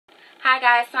Hi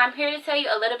guys, so I'm here to tell you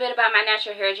a little bit about my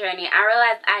natural hair journey. I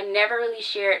realized I never really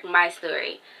shared my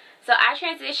story. So I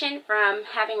transitioned from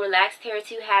having relaxed hair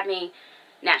to having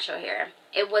natural hair.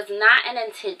 It was not an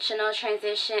intentional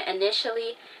transition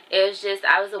initially. It was just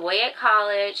I was away at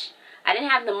college. I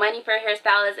didn't have the money for a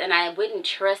hairstylist, and I wouldn't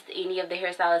trust any of the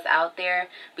hairstylists out there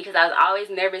because I was always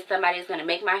nervous somebody was going to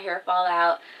make my hair fall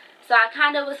out. So I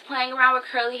kind of was playing around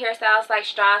with curly hairstyles like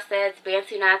straw sets,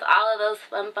 bantu knots, all of those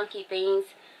fun funky things.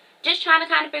 Just trying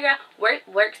to kind of figure out what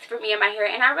works for me and my hair.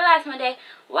 And I realized one day,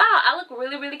 wow, I look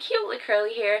really cute with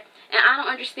curly hair. And I don't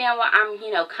understand why I'm,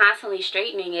 constantly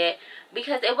straightening it.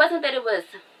 Because it wasn't that it was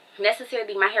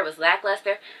necessarily my hair was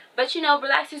lackluster. But,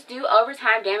 relaxers do over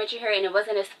time damage your hair. And it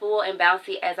wasn't as full and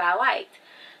bouncy as I liked.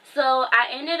 So I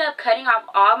ended up cutting off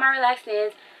all my relaxed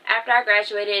ends after I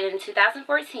graduated in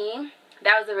 2014.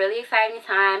 That was a really exciting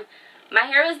time. My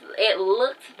hair it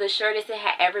looked the shortest it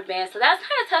had ever been. So that was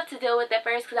kind of tough to deal with at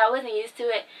first because I wasn't used to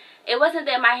it. It wasn't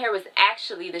that my hair was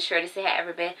actually the shortest it had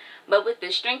ever been. But with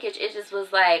the shrinkage, it just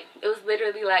was like, it was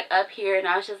literally like up here. And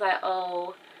I was just like,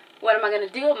 oh, what am I going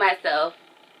to do with myself?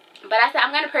 But I said,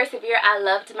 I'm going to persevere. I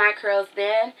loved my curls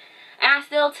then. And I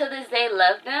still, to this day,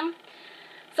 love them.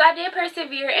 So I did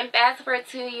persevere, and fast forward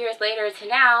 2 years later to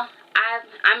now,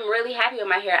 I'm really happy with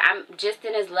my hair. I'm just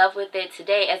in as love with it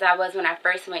today as I was when I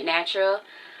first went natural.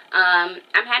 I'm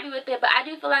happy with it, but I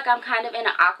do feel like I'm kind of in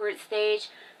an awkward stage.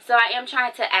 So I am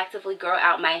trying to actively grow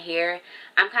out my hair.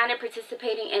 I'm kind of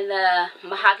participating in the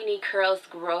Mahogany Curls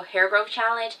Hair Growth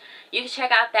Challenge. You can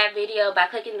check out that video by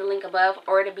clicking the link above,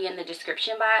 or it'll be in the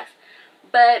description box.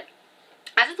 But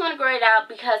I just want to grow it out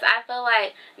because I feel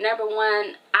like, number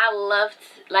one, I loved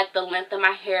like the length of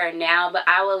my hair now, but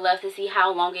I would love to see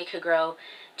how long it could grow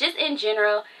just in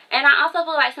general. And I also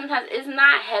feel like sometimes it's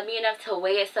not heavy enough to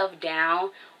weigh itself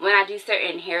down when I do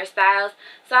certain hairstyles.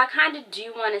 So I kind of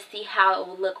do want to see how it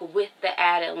will look with the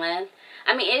added length.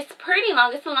 I mean, it's pretty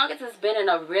long. It's the longest it's been in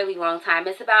a really long time.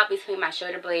 It's about between my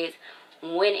shoulder blades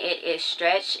when it is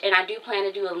stretched. And I do plan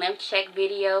to do a length check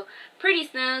video pretty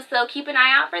soon, so keep an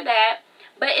eye out for that.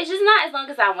 But it's just not as long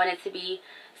as I want it to be.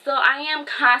 So I am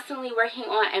constantly working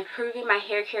on improving my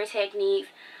hair care techniques.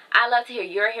 I love to hear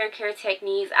your hair care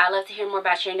techniques. I love to hear more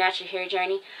about your natural hair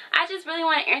journey. I just really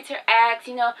want to interact.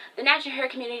 The natural hair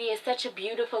community is such a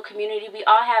beautiful community. We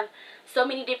all have so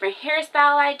many different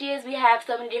hairstyle ideas. We have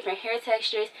so many different hair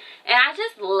textures. And I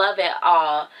just love it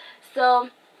all. So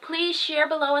please share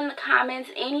below in the comments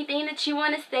anything that you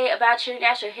want to say about your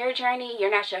natural hair journey,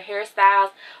 your natural hairstyles,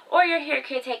 or your hair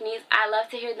care techniques. I love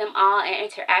to hear them all and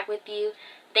interact with you.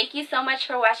 Thank you so much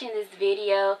for watching this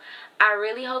video. I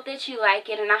really hope that you like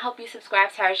it, and I hope you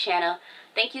subscribe to our channel.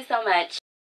 Thank you so much.